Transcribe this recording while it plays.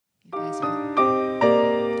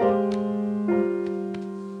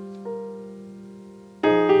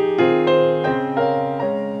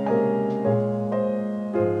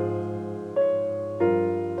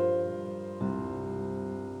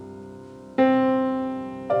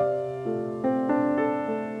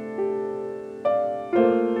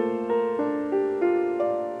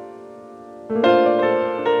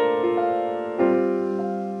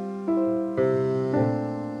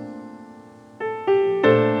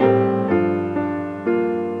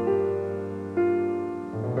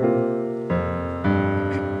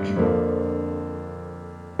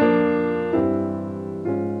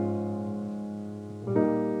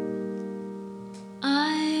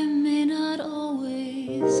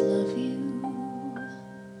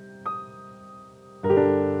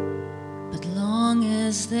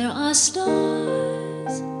are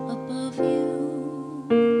stars above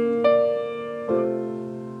you.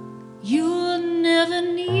 You'll never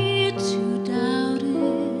need to doubt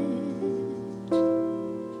it.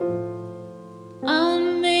 I'll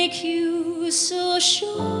make you so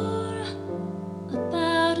sure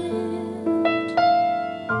about it.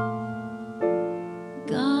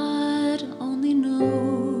 God only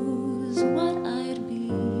knows what I'd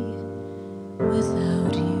be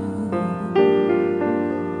without you.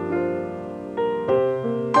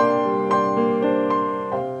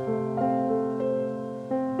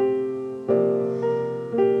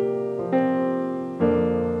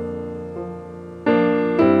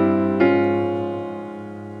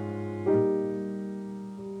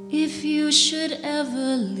 If you should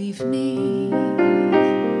ever leave me,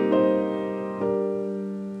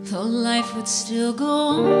 though life would still go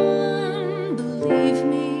on, believe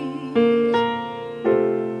me,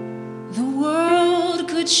 the world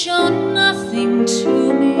could show nothing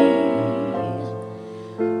to me.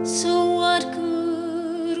 So what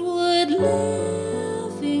good would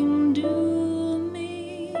living do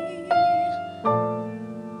me?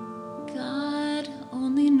 God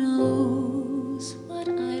only knows what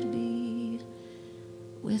I'd be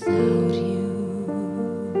without you.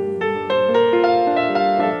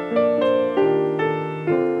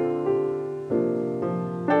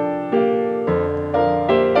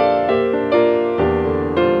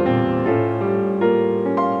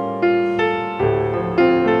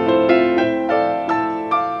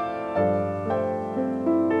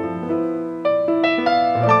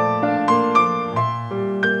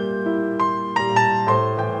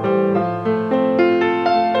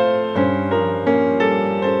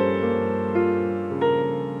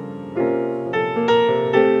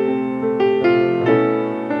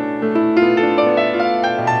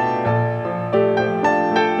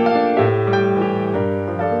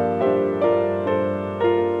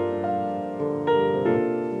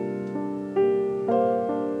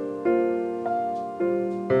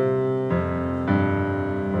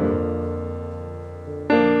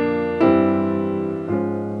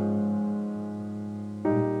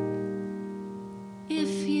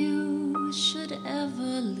 If you should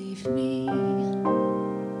ever leave me,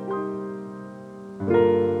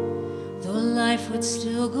 though life would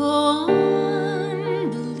still go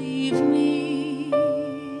on, believe me,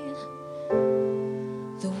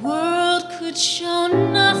 the world could show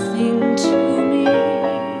nothing to me.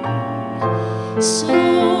 So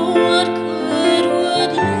what good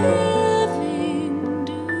would living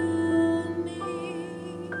do me?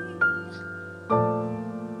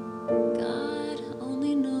 God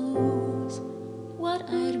only knows what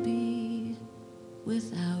I'd be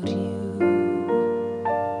without you.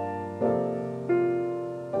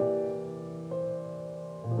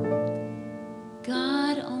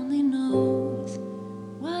 God only knows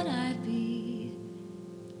what I'd be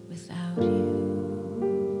without you.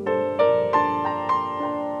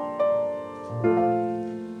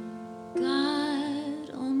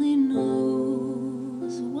 God only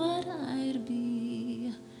knows what I'd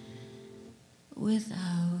be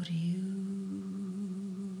without you.